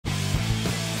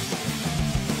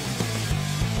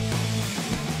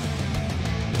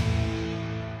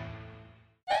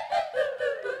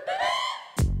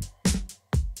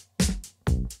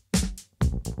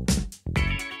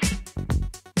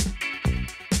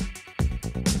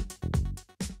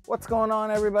What's going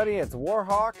on, everybody? It's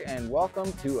Warhawk, and welcome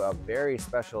to a very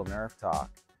special Nerf Talk.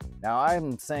 Now,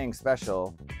 I'm saying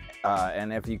special,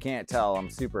 and if you can't tell, I'm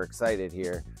super excited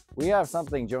here. We have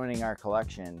something joining our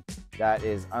collection that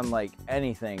is unlike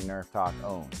anything Nerf Talk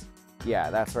owns. Yeah,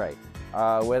 that's right.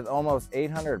 With almost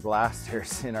 800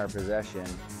 blasters in our possession,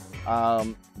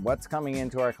 what's coming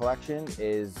into our collection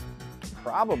is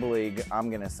probably, I'm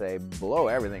gonna say, blow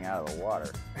everything out of the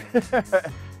water.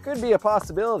 Could be a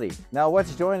possibility. Now,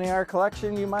 what's joining our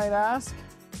collection, you might ask?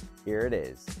 Here it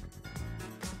is.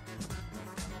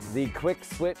 The Quick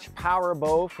Switch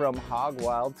Powerbow from Hog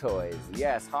Wild Toys.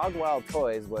 Yes, Hog Wild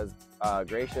Toys was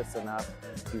gracious enough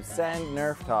to send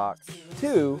Nerf Talk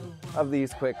 2 of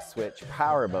these Quick Switch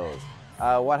Powerbows.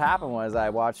 What happened was I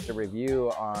watched a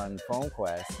review on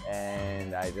PhoneQuest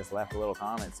and I just left a little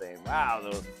comment saying, wow,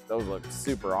 those look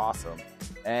super awesome.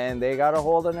 And they got a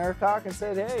hold of Nerf Talk and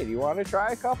said, hey, do you want to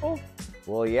try a couple?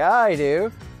 Well, yeah, I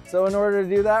do. So in order to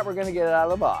do that, we're going to get it out of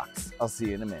the box. I'll see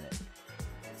you in a minute.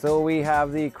 So we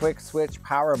have the Quick Switch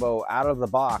Powerbow out of the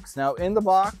box. Now in the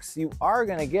box, you are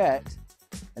going to get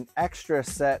an extra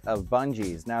set of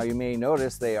bungees. Now you may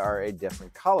notice they are a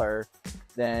different color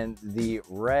than the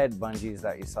red bungees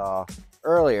that you saw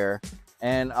earlier.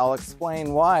 And I'll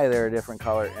explain why they're a different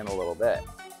color in a little bit.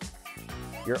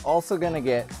 You're also going to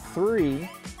get 3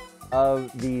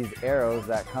 of these arrows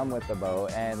that come with the bow,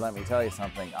 and let me tell you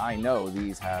something, I know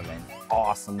these have an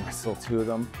awesome whistle to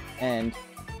them, and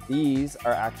these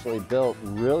are actually built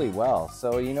really well.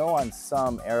 So you know, on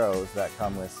some arrows that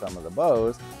come with some of the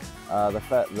bows,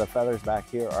 the feathers back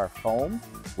here are foam,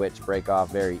 which break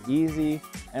off very easy,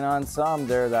 and on some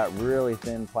they're that really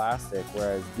thin plastic,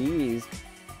 whereas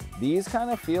these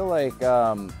kind of feel like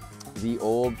the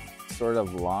old sort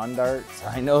of lawn darts.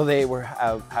 I know they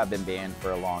have been banned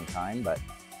for a long time, but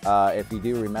if you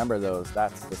do remember those,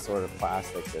 that's the sort of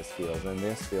plastic this feels, and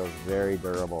this feels very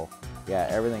durable. Yeah,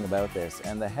 everything about this.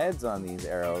 And the heads on these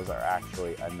arrows are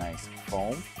actually a nice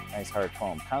foam, nice hard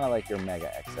foam, kind of like your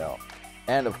Mega XL.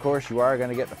 And of course, you are going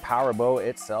to get the power bow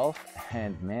itself,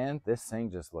 and man, this thing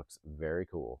just looks very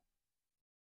cool.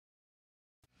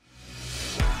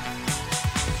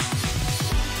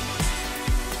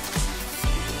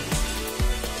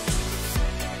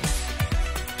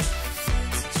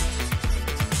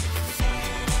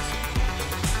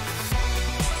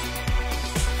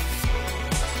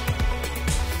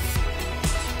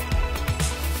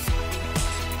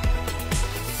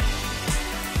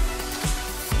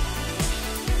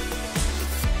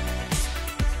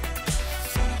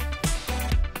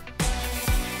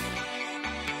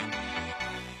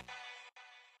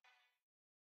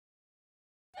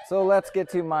 So let's get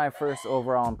to my first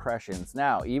overall impressions.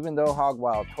 Now, even though Hog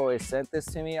Wild Toys sent this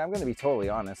to me, I'm going to be totally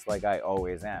honest, like I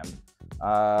always am,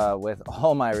 with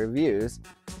all my reviews.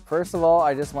 First of all,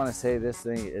 I just want to say this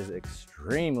thing is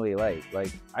extremely light.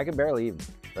 Like, I can barely even,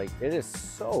 like, it is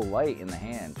so light in the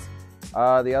hands.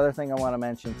 The other thing I want to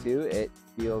mention too, it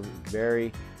feels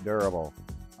very durable.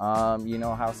 You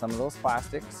know how some of those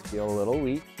plastics feel a little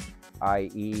weak,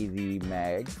 i.e. the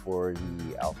mag for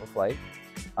the Alpha Flight.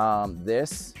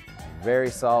 This,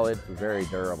 very solid, very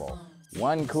durable.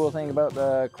 One cool thing about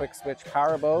the Quick Switch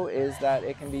Powerbow is that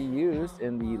it can be used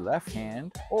in the left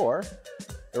hand or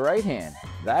the right hand.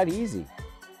 That easy,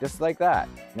 just like that.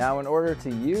 Now, in order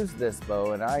to use this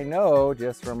bow, and I know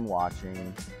just from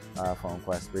watching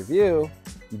PhoneQuest review,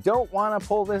 you don't want to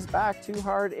pull this back too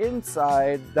hard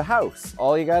inside the house.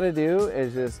 All you got to do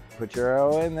is just put your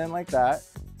arrow in then like that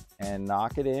and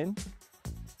knock it in.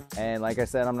 And like I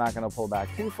said, I'm not going to pull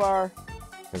back too far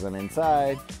because I'm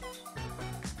inside.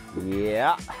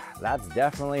 Yeah, that's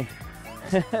definitely,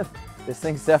 this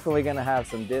thing's definitely going to have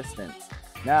some distance.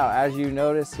 Now, as you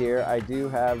notice here, I do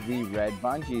have the red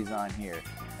bungees on here.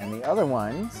 And the other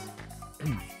ones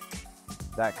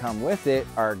that come with it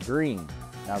are green.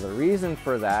 Now, the reason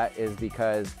for that is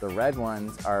because the red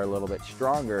ones are a little bit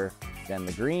stronger than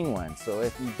the green ones. So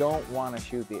if you don't want to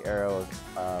shoot the arrows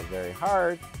very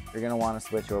hard, you're going to want to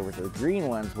switch over to the green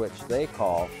ones, which they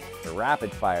call the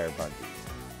rapid fire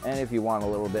bungees. And if you want a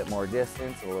little bit more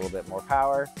distance, a little bit more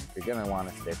power, you're going to want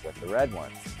to stick with the red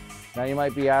ones. Now you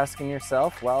might be asking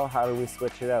yourself, well, how do we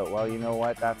switch it out? Well, you know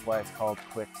what? That's why it's called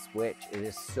Quick Switch. It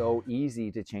is so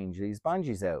easy to change these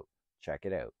bungees out. Check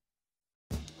it out.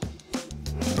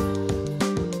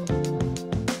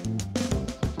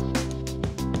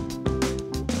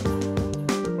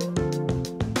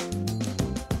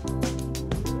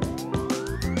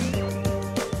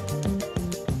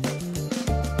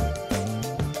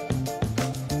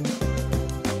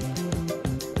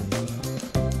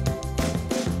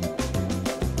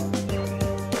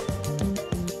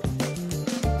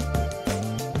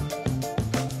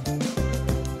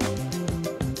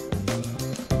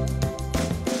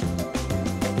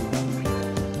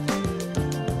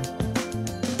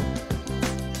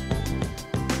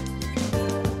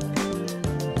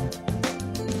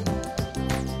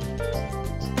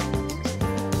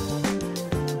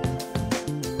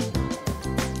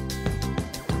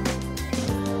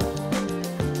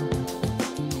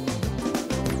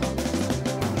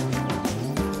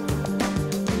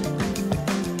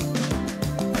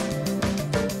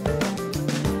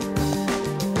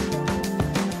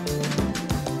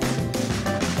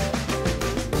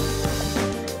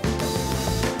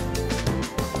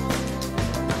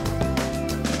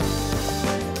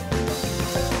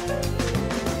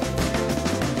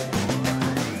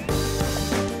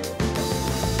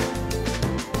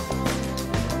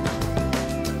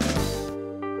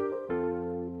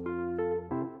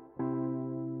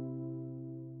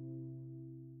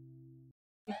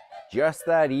 just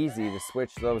that easy to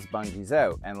switch those bungees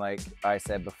out. And like I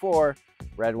said before,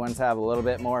 red ones have a little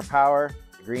bit more power,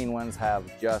 the green ones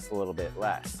have just a little bit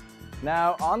less.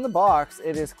 Now on the box,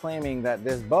 it is claiming that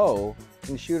this bow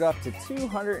can shoot up to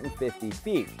 250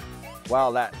 feet.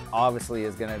 Well, that obviously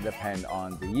is going to depend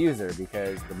on the user,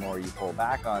 because the more you pull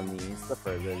back on these, the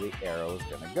further the arrow is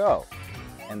going to go.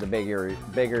 And the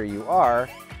bigger you are,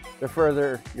 the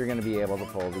further you're going to be able to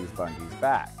pull these bungees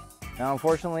back. Now,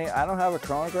 unfortunately, I don't have a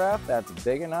chronograph that's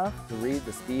big enough to read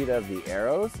the speed of the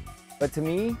arrows, but to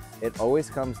me, it always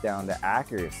comes down to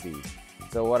accuracy.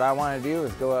 So what I want to do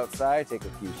is go outside, take a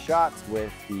few shots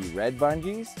with the red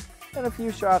bungees and a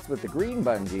few shots with the green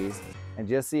bungees, and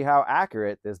just see how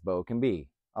accurate this bow can be.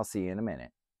 I'll see you in a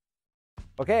minute.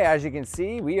 Okay, as you can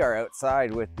see, we are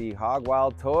outside with the Hog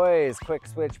Wild Toys quick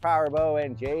switch power bow,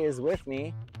 and Jay is with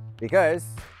me because,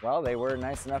 well, they were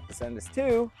nice enough to send us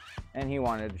two, and he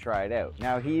wanted to try it out.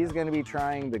 Now he's going to be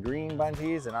trying the green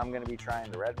bungees, and I'm going to be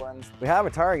trying the red ones. We have a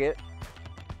target,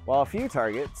 well, a few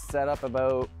targets set up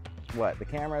about, what, the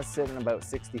camera's sitting about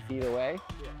 60 feet away.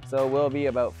 Yeah. So we'll be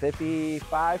about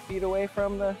 55 feet away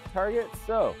from the target.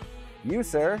 So you,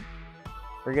 sir,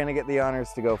 are gonna get the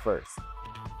honors to go first.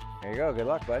 There you go, good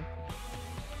luck, bud.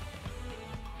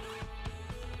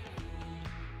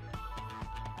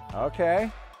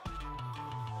 Okay.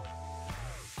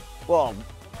 Well,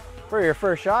 for your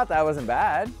first shot, that wasn't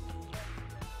bad.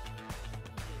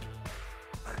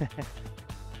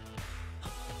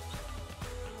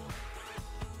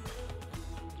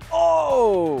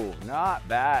 Oh, not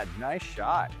bad. Nice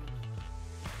shot.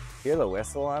 Hear the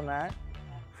whistle on that?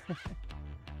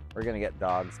 We're gonna get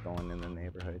dogs going in the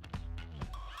neighborhood.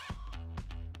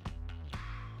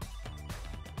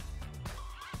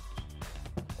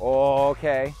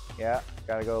 Okay, yeah,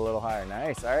 gotta go a little higher.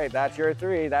 Nice. All right, that's your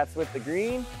three. That's with the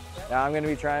green. Now I'm gonna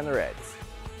be trying the reds.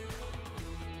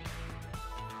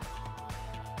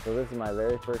 So this is my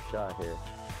very first shot here.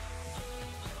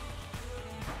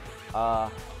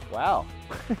 Wow.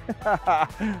 All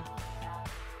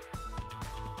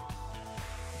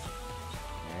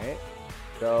right,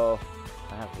 so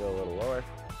I have to go a little lower.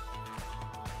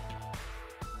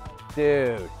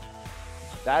 Dude,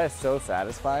 that is so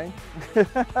satisfying.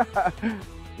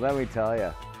 Let me tell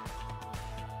you.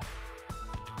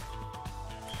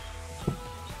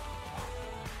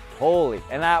 Holy,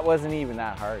 and that wasn't even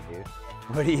that hard, dude.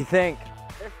 What do you think?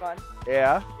 They're fun.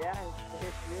 Yeah? Yeah,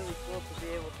 it's really cool to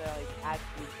be able to like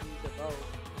actually use a bow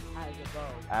as a bow.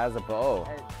 As a bow?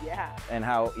 Yeah. And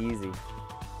how easy?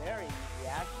 Very easy,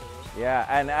 actually. Yeah,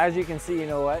 and as you can see, you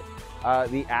know what?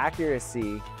 The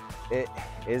accuracy, it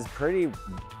is pretty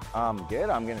good,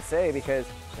 I'm gonna say, because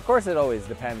of course it always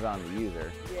depends on the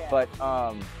user. Yeah. But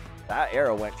that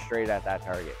arrow went straight at that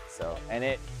target, so, and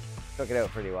it took it out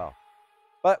pretty well.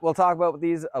 But we'll talk about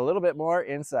these a little bit more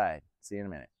inside. See you in a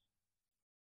minute.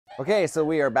 Okay, so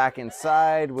we are back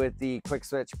inside with the quick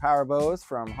switch power bows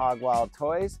from Hog Wild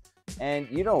Toys. And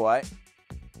you know what?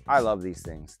 I love these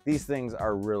things. These things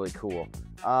are really cool.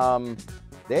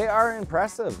 They are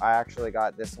impressive. I actually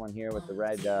got this one here with the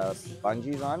red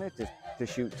bungees on it to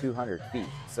shoot 200 feet.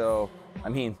 So, I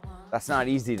mean, that's not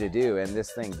easy to do, and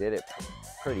this thing did it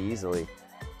pretty easily.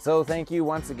 So thank you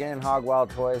once again, Hog Wild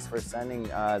Toys, for sending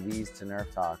these to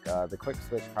Nerf Talk, the quick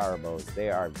switch power bows. They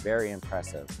are very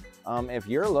impressive. If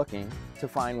you're looking to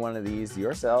find one of these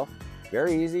yourself,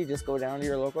 very easy, just go down to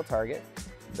your local Target.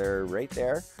 They're right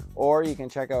there. Or you can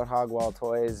check out Hog Wild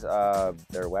Toys,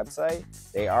 their website.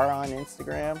 They are on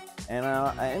Instagram and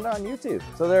on YouTube.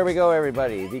 So there we go,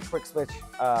 everybody. The quick switch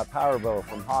power bow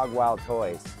from Hog Wild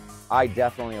Toys. I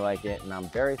definitely like it, and I'm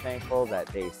very thankful that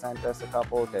they sent us a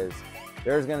couple, because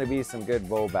there's going to be some good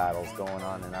bow battles going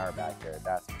on in our backyard,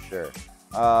 that's for sure.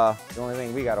 The only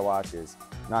thing we got to watch is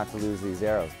not to lose these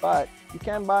arrows, but you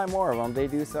can buy more of them. They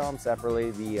do sell them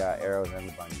separately, the arrows and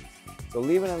the bungees. So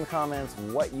leave it in the comments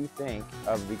what you think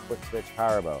of the quick switch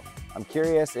power bow. I'm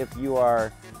curious if you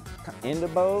are into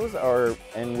bows,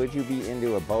 and would you be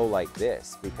into a bow like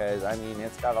this? Because I mean,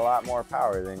 it's got a lot more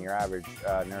power than your average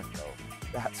Nerf bow,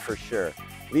 that's for sure.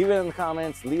 Leave it in the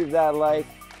comments, leave that like,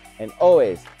 and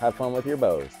always have fun with your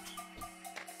bows.